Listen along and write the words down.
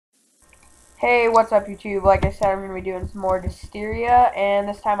Hey, what's up YouTube? Like I said, I'm going to be doing some more Desteria, and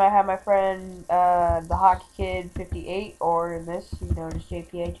this time I have my friend, the Hockey Kid 58, or in this, he's known as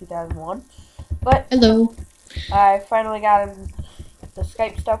JPA 2001. But, Hello. I finally got him the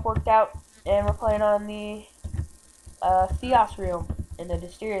Skype stuff worked out, and we're playing on the, Theos realm in the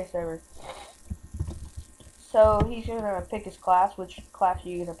Desteria server. So, he's going to pick his class. Which class are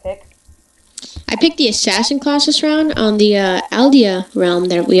you going to pick? I picked the assassin class this round on the Aldia realm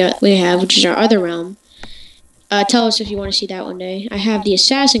that we have, which is our other realm. Tell us if you want to see that one day. I have the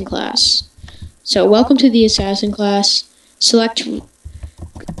assassin class. So welcome to the assassin class. Select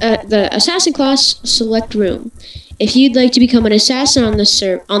the assassin class. Select room. If you'd like to become an assassin on the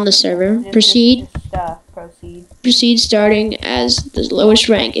server, proceed. Proceed starting as the lowest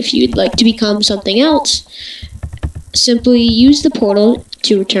rank. If you'd like to become something else, simply use the portal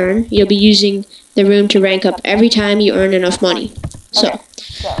to return. You'll be using the room to rank up every time you earn enough money. So,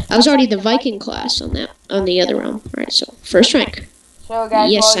 I was already the Viking class on the other realm. Alright, so first rank. So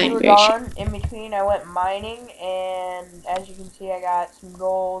guys, yes, while you were gone, in between I went mining, and as you can see I got some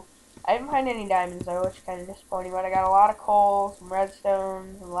gold. I didn't find any diamonds though, which is kind of disappointing, but I got a lot of coal, some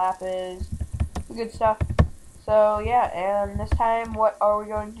redstone, some lapis, some good stuff. So yeah, and this time what are we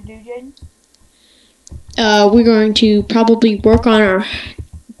going to do, Jaden? We're going to probably work on our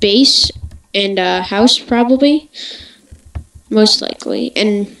base and house, probably. Most likely.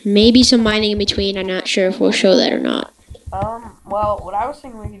 And maybe some mining in between. I'm not sure if we'll show that or not. Well, what I was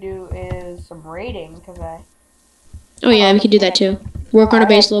thinking we could do is some raiding, because Oh yeah, we could do that too. Work on our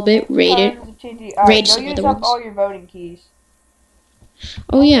base a little bit, raid it. Raid some other ones. All your voting keys.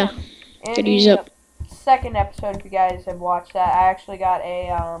 Oh yeah, could use up. Second episode, if you guys have watched that, I actually got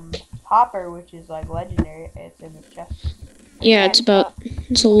a hopper, which is like legendary. It's in the chest. Yeah, it's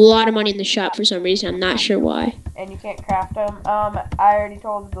a lot of money in the shop for some reason. I'm not sure why. And you can't craft them. I already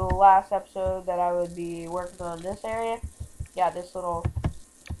told the last episode that I would be working on this area. Got this little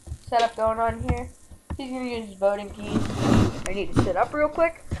setup going on here. He's gonna use his voting keys. I need to sit up real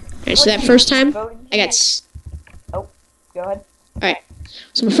quick. Alright, so that first time I got. Oh, go ahead. Alright,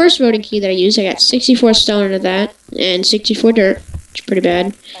 so my first voting key that I used, I got 64 stone out of that and 64 dirt. Which is pretty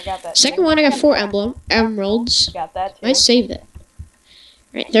bad. I got that. Second one, I got 4 emeralds. Got that too. I saved that.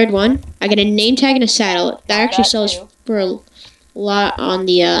 Alright, third one, I got a name tag and a saddle. That actually sells for a lot on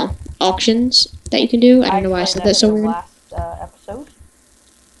the auctions that you can do. I don't know why I said that so weird. Episode.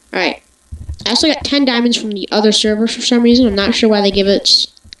 Alright. I also got 10 diamonds from the other server for some reason. I'm not sure why they give this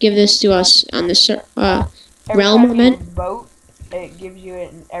to us on this realm. Every time you vote, it gives you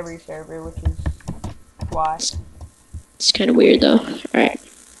it in every server, which is why. It's kind of weird though. Alright.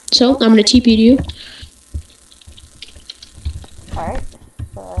 So, I'm going to TP to you. Alright.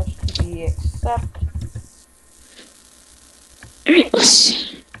 TP accept. Alright,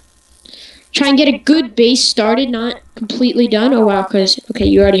 let's try and get a good base started, not completely done. Oh wow, because, okay,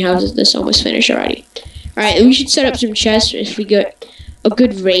 you already have this almost finished already. Alright, we should set up some chests if we get a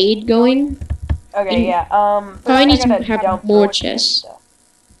good raid going. Okay, yeah. Probably need to have more chests.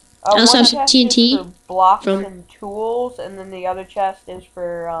 I also have some TNT. For blocks and tools, and then the other chest is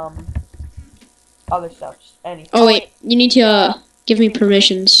for, other stuff. Anything. Oh wait, you need to, give me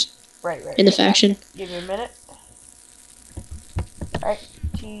permissions. Right. In the faction. Give me a minute. Alright,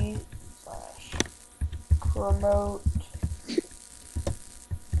 T/promote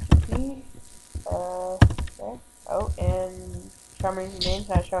TP. Okay. Oh, and for some reason name's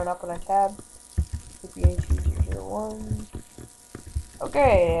not showing up on a tab. TPA2001.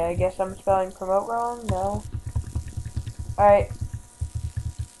 Okay, I guess I'm spelling promote wrong. No. Alright.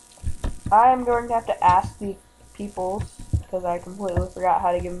 I'm going to have to ask the people because I completely forgot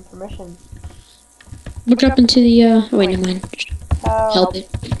how to give them permission. Look up into the, oh wait, never mind. Help it.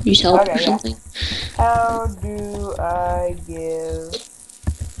 Use help or something. How do I give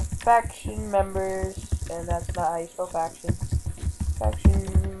faction members, and that's not how you spell faction,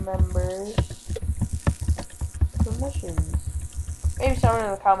 faction members permissions? Maybe someone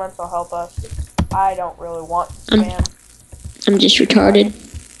in the comments will help us. I don't really want to spam. I'm just retarded.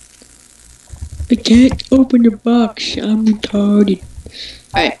 I can't open the box. I'm retarded.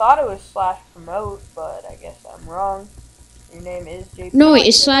 I thought it was /promote, but I guess I'm wrong. Your name is JP. No, wait,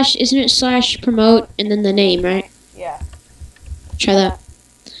 it's isn't it /promote and then the name, right? Yeah. Try that.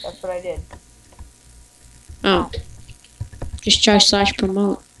 That's what I did. Oh. Just try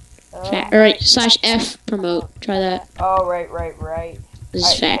 /promote. Alright, /f promote. Try that. Oh, right. This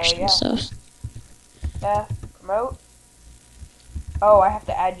is faction stuff. F promote. Oh, I have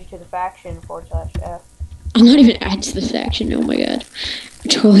to add you to the faction /f. I'm not even added to the faction. Oh my god. I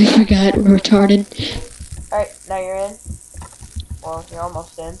totally forgot. We're retarded. Alright, now you're in. Well, you're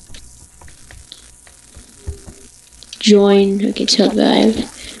almost in. join. Okay, survive.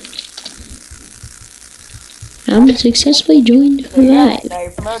 I'm successfully joined There you go. Revive. Now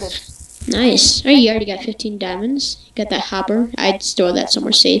you're promoted. Nice. Oh, you already got 15 diamonds. You got that hopper. I'd store that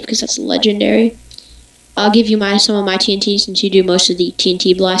somewhere safe because that's legendary. I'll give you some of my TNT since you do most of the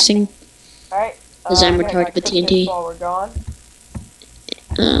TNT blasting. Alright. Because I'm Get my retarded with cryptos TNT. while we're gone.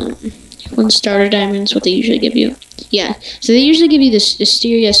 One starter diamond is what they usually give you. Yeah. So they usually give you this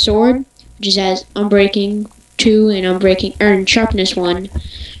Desteria sword, which has Unbreaking 2 and Unbreaking and Sharpness 1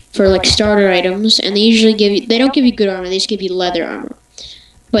 for like starter items, and they don't give you good armor, they just give you leather armor.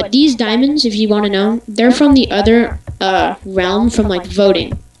 But these diamonds, if you want to know, they're from the other realm from like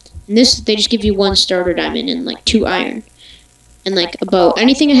voting. And this, they just give you one starter diamond and like 2 iron. And like a bow.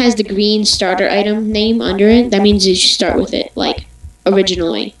 Anything that has the green starter item name under it, that means you should start with it, like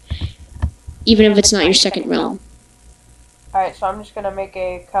originally. Even if it's not your second realm. Alright, so I'm just gonna make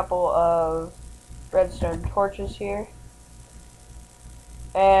a couple of redstone torches here.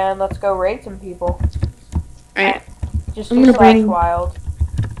 And let's go raid some people. Alright. Just I'm gonna bring wild.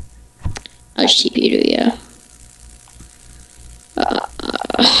 I'll just TP to you.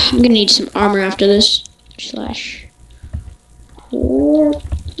 I'm gonna need some armor after this. Slash.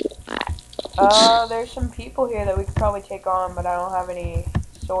 There's some people here that we could probably take on, but I don't have any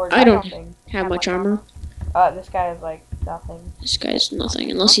swords. I don't have much armor. This guy is like nothing. This guy's nothing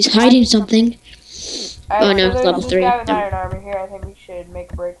unless he's hiding something. Oh no, so level there's 3. this guy with iron armor here. I think we should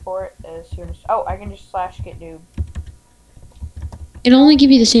make a break for it as soon as. Oh, I can just slash get noob. It'll only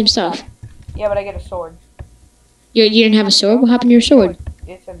give you the same stuff. Yeah, but I get a sword. You didn't have a sword? What happened to your sword?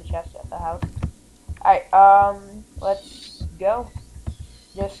 It's in the chest at the house. Alright, let's go.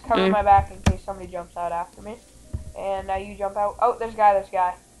 Just cover my back in case somebody jumps out after me. And now you jump out. Oh, there's a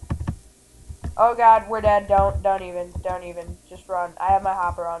guy. Oh god, we're dead. Don't even. Just run. I have my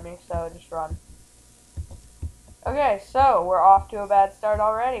hopper on me, so just run. Okay, so we're off to a bad start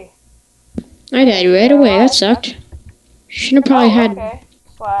already. I died right away. That sucked. Shouldn't have probably had. Okay.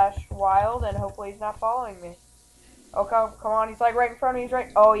 Slash wild, and hopefully he's not following me. Oh, come on. He's like right in front of me. He's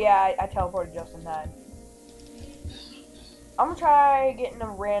right. Oh yeah, I teleported just in time. I'm gonna try getting a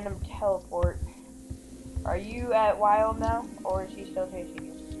random teleport. Are you at wild now, or is he still chasing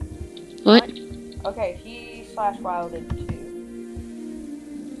you? What? Okay, he slash wilded too.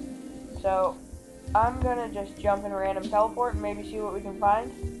 So, I'm gonna just jump in a random teleport and maybe see what we can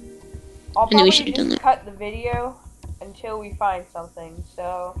find. I'll probably just cut the video until we find something.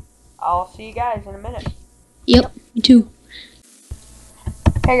 So, I'll see you guys in a minute. Yep, me too.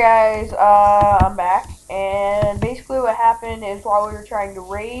 Hey guys, I'm back, and basically what happened is while we were trying to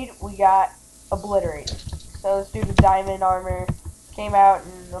raid, we got obliterated. So this dude with diamond armor came out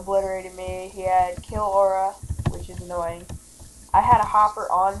and obliterated me. He had kill aura, which is annoying. I had a hopper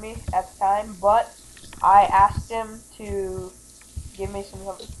on me at the time, but I asked him to give me some,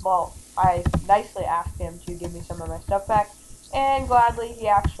 well, I nicely asked him to give me some of my stuff back, and gladly he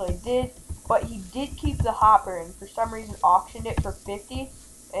actually did, but he did keep the hopper and for some reason auctioned it for 50,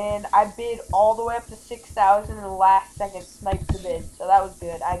 and I bid all the way up to 6,000 in the last second, sniped the bid, so that was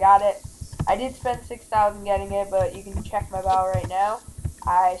good. I got it. I did spend 6,000 getting it, but you can check my bow right now.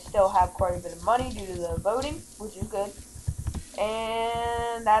 I still have quite a bit of money due to the voting, which is good.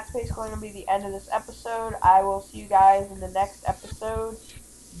 And that's basically going to be the end of this episode. I will see you guys in the next episode.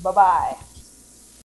 Bye-bye.